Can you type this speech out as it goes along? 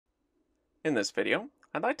In this video,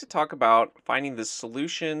 I'd like to talk about finding the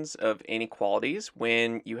solutions of inequalities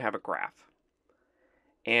when you have a graph.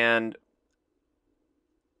 And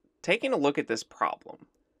taking a look at this problem,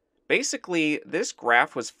 basically this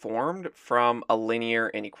graph was formed from a linear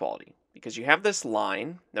inequality because you have this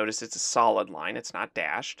line. Notice it's a solid line, it's not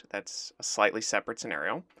dashed. That's a slightly separate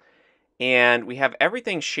scenario. And we have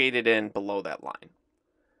everything shaded in below that line.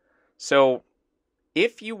 So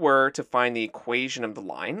if you were to find the equation of the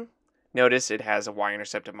line, notice it has a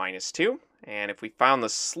y-intercept of -2. And if we found the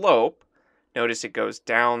slope, notice it goes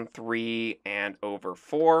down 3 and over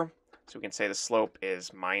 4. So we can say the slope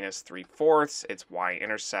is -3/4. Its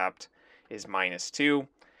y-intercept is -2.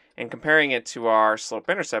 And comparing it to our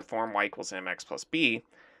slope-intercept form, y equals mx plus b,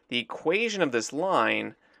 the equation of this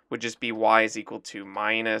line would just be y is equal to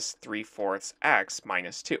 -3/4 x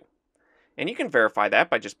minus 2. And you can verify that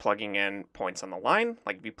by just plugging in points on the line.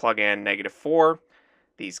 Like if you plug in -4,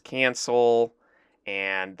 these cancel,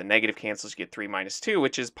 and the negative cancels, you get 3 minus 2,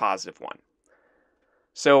 which is +1.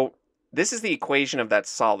 So this is the equation of that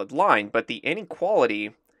solid line, but the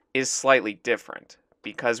inequality is slightly different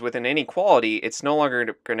because with an inequality, it's no longer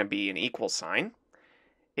going to be an equal sign.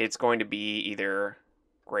 It's going to be either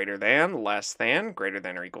greater than, less than, greater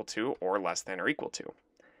than or equal to, or less than or equal to.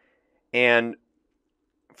 And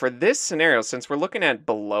for this scenario, since we're looking at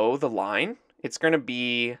below the line, it's going to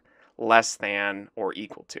be less than or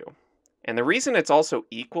equal to. And the reason it's also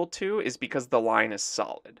equal to is because the line is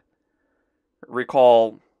solid.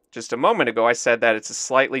 Recall just a moment ago I said that it's a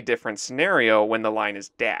slightly different scenario when the line is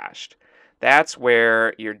dashed. That's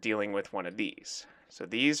where you're dealing with one of these. So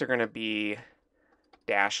these are going to be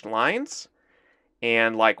dashed lines.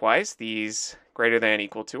 And likewise, these greater than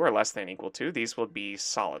equal to or less than equal to, these will be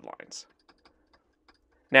solid lines.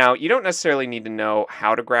 Now, you don't necessarily need to know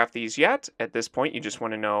how to graph these yet. At this point, you just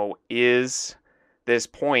want to know, is this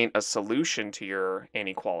point a solution to your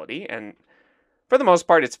inequality? And for the most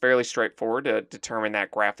part, it's fairly straightforward to determine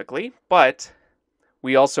that graphically, but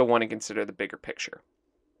we also want to consider the bigger picture.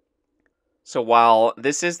 So while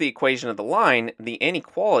this is the equation of the line, the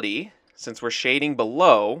inequality, since we're shading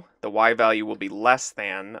below, the y value will be less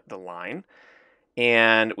than the line,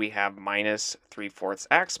 and we have -3/4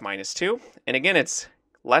 x minus 2. And again, it's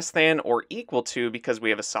less than or equal to because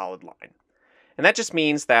we have a solid line. And that just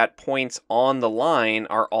means that points on the line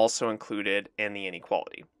are also included in the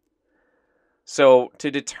inequality. So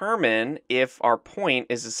to determine if our point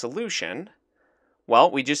is a solution,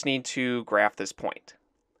 well, we just need to graph this point.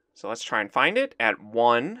 So let's try and find it at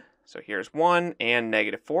 1. So here's 1 and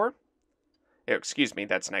 -4. Excuse me,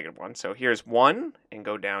 that's -1. So here's 1 and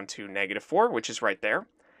go down to -4, which is right there.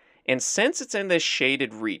 And since it's in this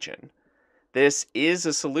shaded region, this is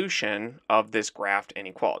a solution of this graphed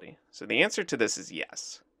inequality. So the answer to this is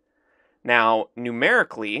yes. Now,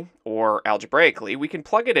 numerically or algebraically, we can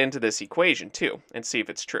plug it into this equation too and see if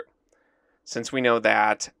it's true. Since we know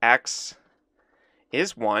that x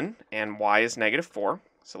is 1 and y is -4,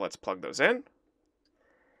 so let's plug those in.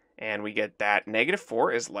 And we get that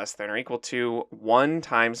 -4 is less than or equal to 1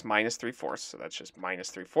 times -3/4. So that's just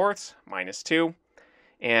 -3/4 minus 2.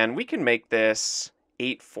 And we can make this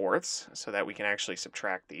 8/4 so that we can actually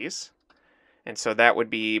subtract these. And so that would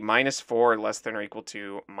be -4 less than or equal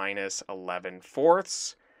to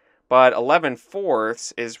 -11/4. But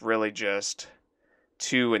 11/4 is really just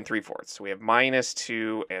 2 3/4. So we have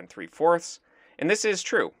 -2 3/4. And this is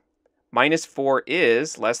true. -4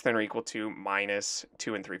 is less than or equal to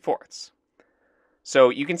 -2 3/4. So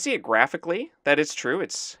you can see it graphically that it's true.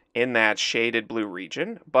 It's in that shaded blue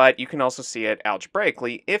region, but you can also see it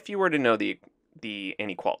algebraically if you were to know the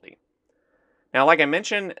inequality. Now, like I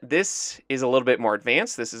mentioned, this is a little bit more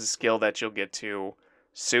advanced. This is a skill that you'll get to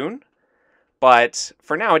soon. But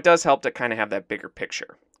for now, it does help to kind of have that bigger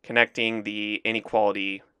picture, connecting the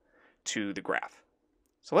inequality to the graph.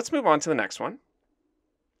 So let's move on to the next one.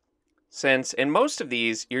 Since in most of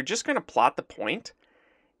these, you're just going to plot the point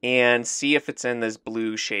and see if it's in this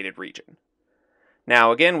blue shaded region.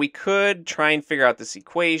 Now, again, we could try and figure out this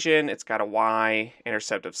equation. It's got a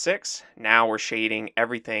y-intercept of 6. Now we're shading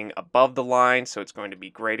everything above the line, so it's going to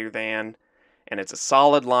be greater than. And it's a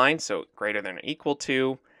solid line, so greater than or equal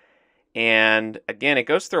to. And again, it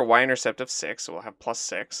goes through a y-intercept of 6, so we'll have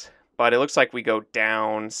 +6. But it looks like we go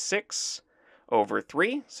down 6 over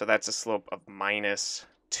 3, so that's a slope of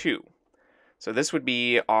 -2. So this would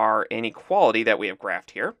be our inequality that we have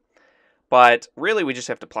graphed here. But really, we just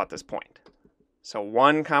have to plot this point. So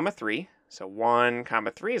 1, 3. So 1,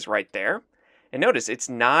 3 is right there. And notice it's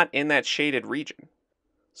not in that shaded region.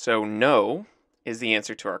 So no is the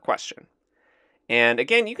answer to our question. And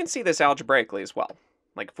again, you can see this algebraically as well.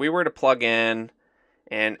 Like if we were to plug in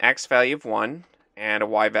an x value of 1 and a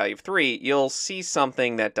y value of 3, you'll see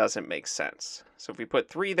something that doesn't make sense. So if we put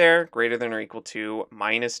 3 there, greater than or equal to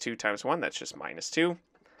minus 2 times 1, that's just minus 2,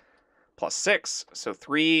 plus 6. So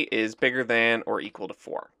 3 is bigger than or equal to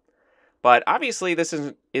 4. But obviously this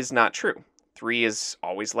is not true. 3 is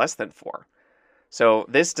always less than 4. So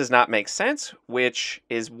this does not make sense, which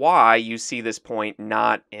is why you see this point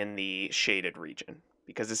not in the shaded region,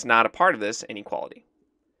 because it's not a part of this inequality.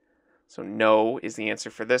 So no is the answer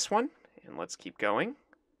for this one, and let's keep going.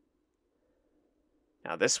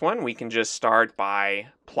 Now this one, we can just start by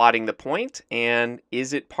plotting the point, and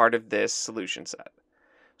is it part of this solution set?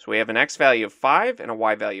 So we have an x value of 5 and a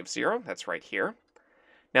y value of 0, that's right here.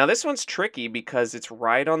 Now this one's tricky because it's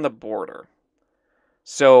right on the border.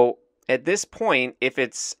 So at this point, if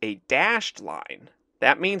it's a dashed line,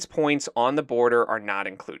 that means points on the border are not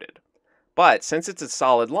included. But since it's a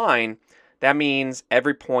solid line, that means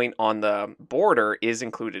every point on the border is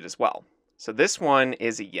included as well. So this one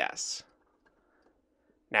is a yes.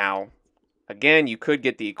 Now, again, you could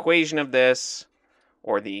get the equation of this,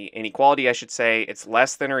 or the inequality, I should say. It's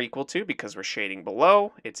less than or equal to because we're shading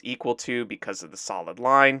below. It's equal to because of the solid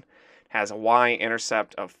line. It has a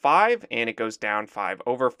y-intercept of 5, and it goes down 5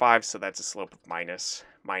 over 5, so that's a slope of minus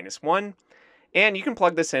 1. And you can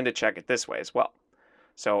plug this in to check it this way as well.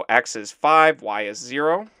 So x is 5, y is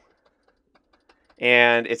 0.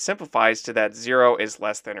 And it simplifies to that 0 is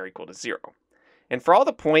less than or equal to 0. And for all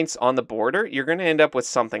the points on the border, you're going to end up with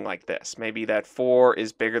something like this. Maybe that 4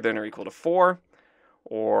 is bigger than or equal to 4,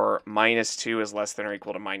 or minus 2 is less than or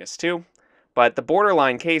equal to minus 2. But the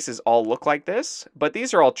borderline cases all look like this, but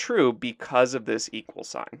these are all true because of this equal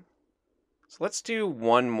sign. So let's do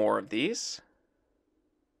one more of these.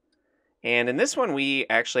 And in this one, we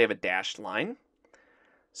actually have a dashed line.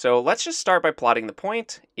 So let's just start by plotting the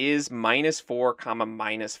point. Is minus 4 comma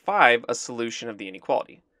minus 5 a solution of the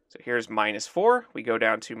inequality? So here's minus 4. We go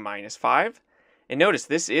down to minus 5. And notice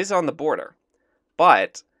this is on the border.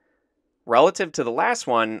 But relative to the last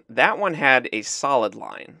one, that one had a solid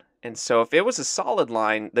line. And so if it was a solid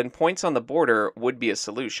line, then points on the border would be a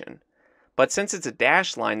solution. But since it's a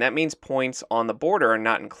dashed line, that means points on the border are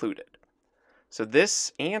not included. So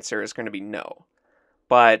this answer is going to be no.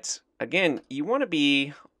 But again, you want to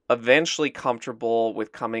be eventually comfortable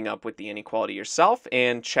with coming up with the inequality yourself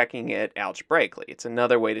and checking it algebraically. It's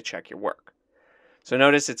another way to check your work. So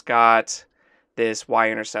notice it's got this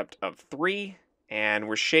y-intercept of 3, and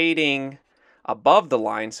we're shading above the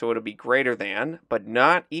line, so it'll be greater than, but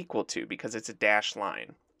not equal to, because it's a dashed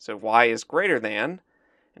line. So y is greater than,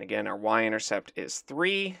 and again, our y-intercept is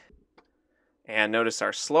 3. And notice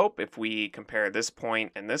our slope, if we compare this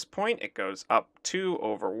point and this point, it goes up 2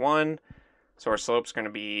 over 1. So our slope's going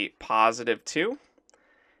to be positive 2.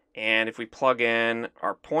 And if we plug in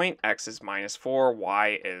our point, x is minus 4,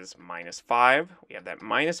 y is minus 5. We have that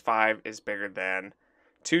minus 5 is bigger than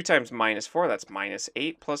 2 times minus 4. That's minus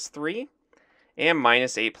 8 plus 3. And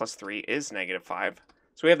minus 8 plus 3 is negative 5.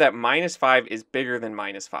 So we have that minus 5 is bigger than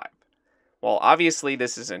minus 5. Well, obviously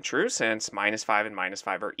this isn't true since minus 5 and minus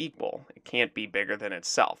 5 are equal. It can't be bigger than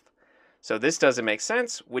itself. So this doesn't make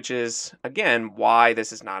sense, which is, again, why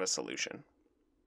this is not a solution.